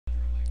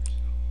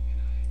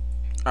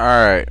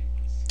Alright,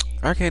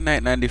 Arcade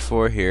Knight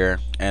 94 here,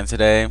 and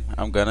today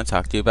I'm gonna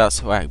talk to you about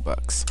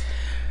Swagbucks.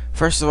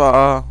 First of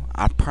all,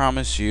 I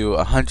promise you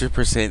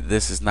 100%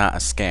 this is not a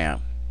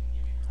scam.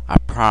 I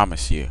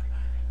promise you.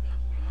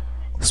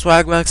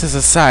 Swagbucks is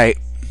a site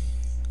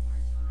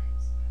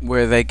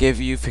where they give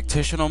you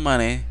fictional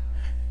money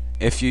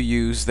if you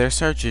use their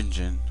search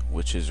engine,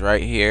 which is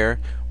right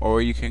here,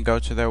 or you can go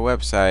to their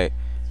website,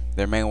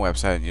 their main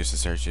website, and use the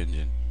search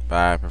engine. But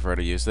I prefer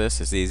to use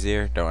this, it's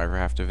easier, don't ever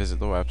have to visit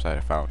the website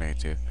if I don't need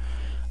to.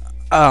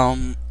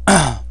 Um,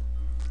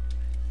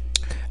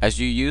 as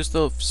you use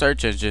the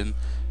search engine,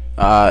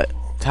 uh,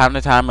 time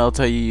to time it'll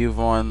tell you you've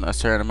won a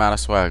certain amount of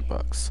swag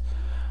bucks.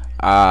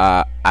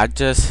 I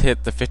just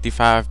hit the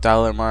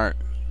 $55 mark,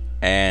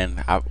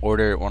 and I've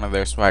ordered one of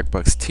their swag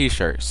bucks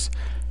t-shirts.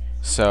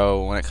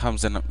 So when it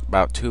comes in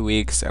about 2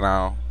 weeks, and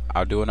I'll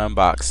do an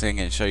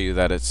unboxing and show you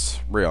that it's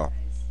real.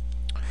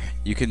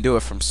 You can do it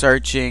from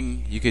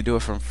searching. You can do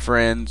it from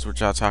friends,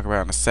 which I'll talk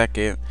about in a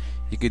second.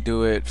 You could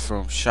do it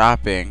from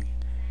shopping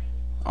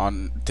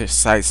on the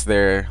sites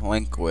they're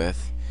linked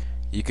with.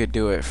 You could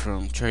do it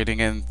from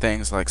trading in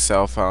things like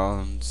cell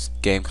phones,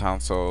 game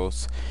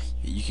consoles.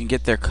 You can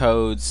get their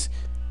codes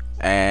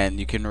and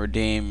you can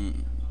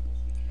redeem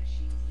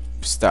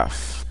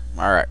stuff.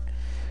 Alright.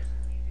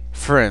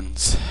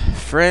 Friends.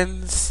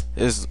 Friends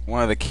is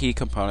one of the key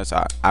components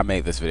I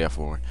made this video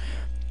for.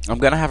 I'm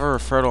going to have a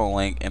referral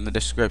link in the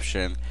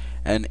description,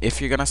 and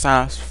if you're going to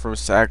sign up for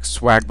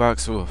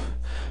Swagbucks,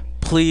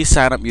 please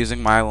sign up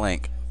using my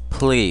link.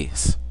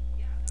 Please.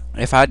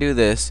 If you do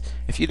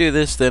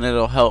this, then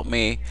it'll help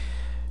me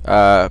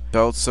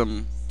build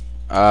some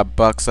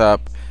bucks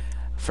up.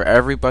 For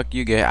every buck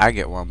you get, I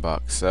get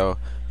 $1. So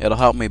it'll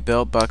help me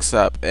build bucks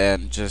up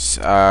and just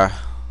it'll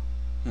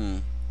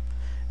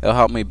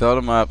help me build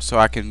them up so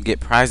I can get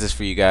prizes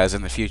for you guys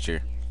in the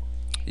future.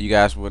 You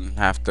guys wouldn't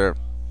have to.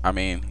 I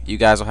mean, you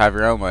guys will have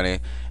your own money,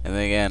 and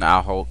then again,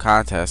 I'll hold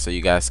contests so you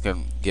guys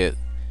can get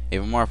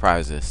even more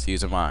prizes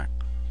using mine.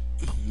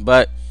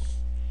 But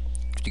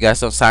if you guys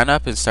don't sign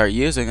up and start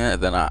using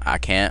it, then I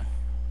can't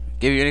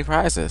give you any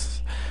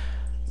prizes.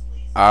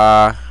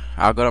 I'll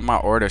go to my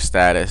order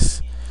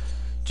status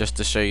just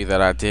to show you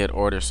that I did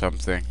order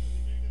something.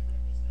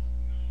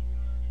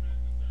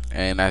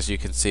 And as you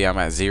can see, I'm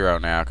at 0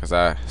 now because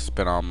I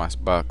spent all my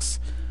bucks.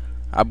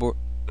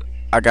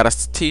 I got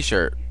a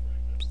t-shirt.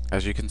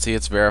 As you can see,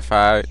 it's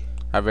verified.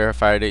 I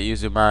verified it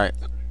using my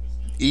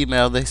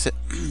email. They said,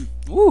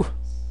 woo!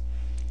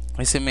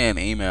 They sent me an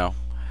email,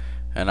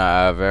 and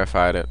I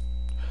verified it.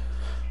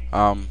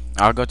 I'll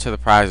go to the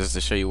prizes to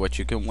show you what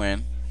you can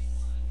win.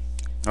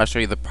 I'll show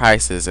you the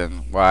prices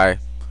and why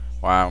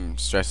I'm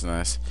stressing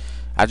this.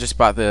 I just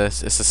bought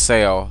this. It's a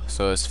sale,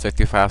 so it's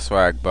 55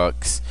 swag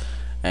bucks,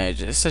 and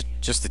it's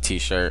just a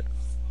t-shirt.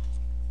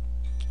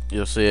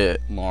 You'll see it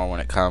more when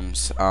it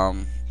comes.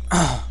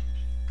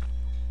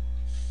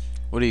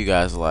 What do you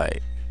guys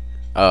like?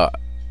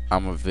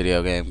 I'm a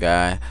video game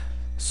guy,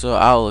 so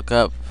I'll look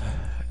up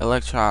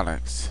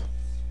electronics.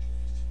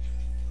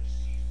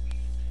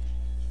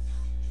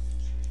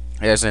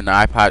 There's an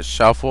iPod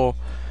Shuffle.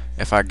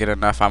 If I get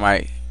enough, I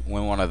might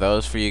win one of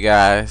those for you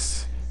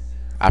guys.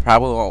 I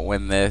probably won't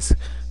win this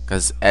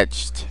because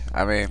etched.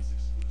 I mean,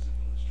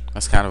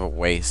 that's kind of a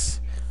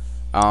waste.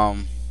 I'll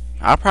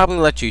probably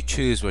let you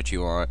choose what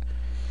you want,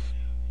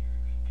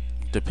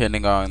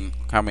 depending on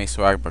how many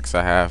swag books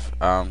I have.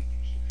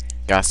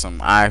 Got some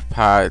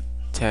iPod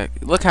tech.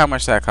 Look how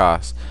much that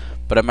costs.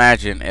 But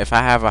imagine if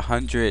I have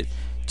 100,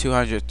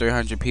 200,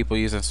 300 people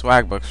using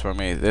swag books for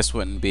me, this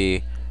wouldn't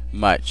be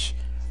much.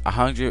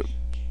 100.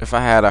 If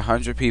I had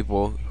 100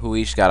 people who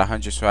each got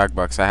 100 swag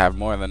bucks, I have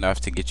more than enough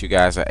to get you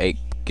guys an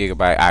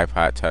 8GB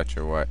iPod Touch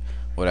or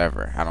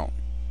whatever. I don't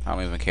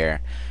even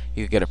care.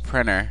 You could get a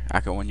printer.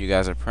 I could win you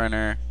guys a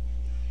printer,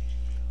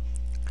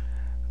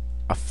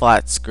 a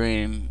flat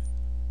screen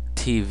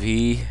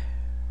TV.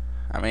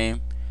 I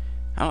mean,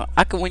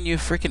 I could win you a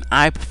freaking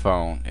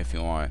iPhone if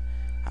you want.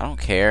 I don't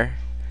care.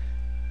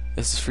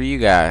 This is for you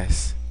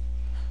guys.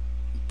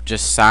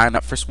 Just sign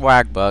up for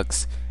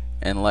Swagbucks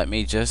and let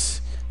me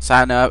just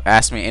sign up.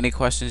 Ask me any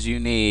questions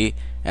you need,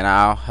 and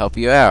I'll help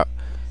you out.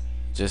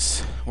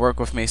 Just work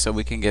with me so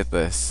we can get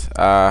this.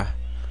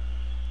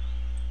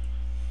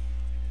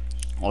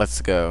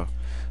 Let's go.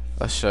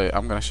 Let's show you.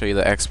 I'm gonna show you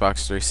the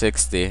Xbox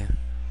 360.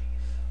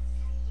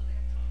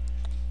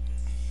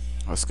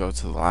 Let's go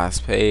to the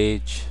last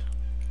page.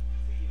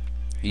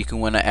 You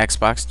can win an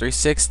Xbox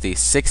 360,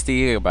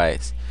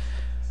 60GB,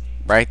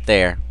 right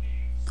there.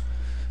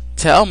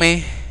 Tell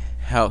me,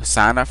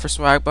 sign up for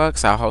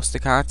Swagbucks. I'll host a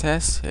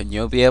contest, and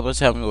you'll be able to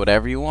tell me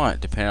whatever you want,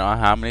 depending on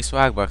how many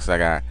Swagbucks I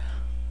got.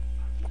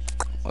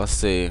 Let's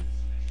see.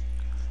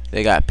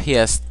 They got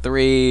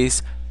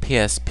PS3s,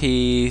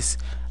 PSPs.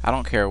 I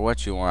don't care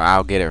what you want.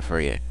 I'll get it for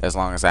you as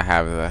long as I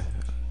have the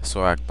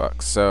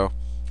Swagbucks. So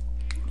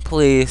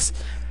please,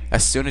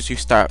 as soon as you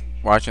start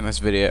watching this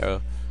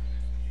video,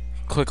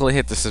 quickly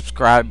hit the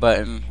subscribe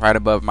button right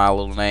above my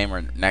little name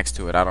or next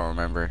to it. I don't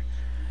remember.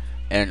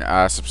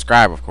 and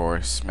subscribe, of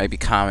course. Maybe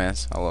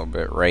comments a little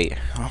bit, rate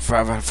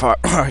 5 out of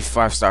 5,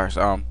 5 stars.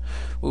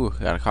 Ooh,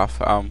 got a cough.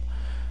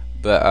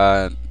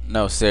 But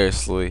no,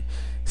 seriously,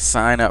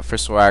 sign up for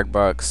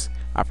Swagbucks.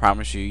 I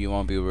promise you, you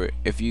won't be.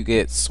 If you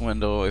get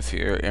swindled, if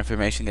your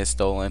information gets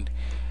stolen,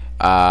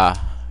 uh,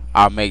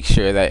 I'll make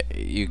sure that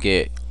you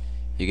get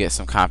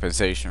some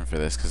compensation for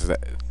this, because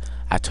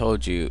I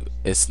told you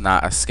it's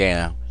not a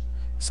scam.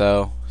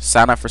 So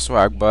sign up for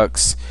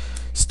Swagbucks,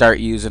 start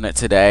using it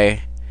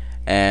today,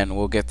 and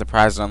we'll get the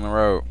prize on the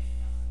road.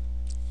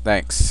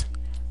 Thanks.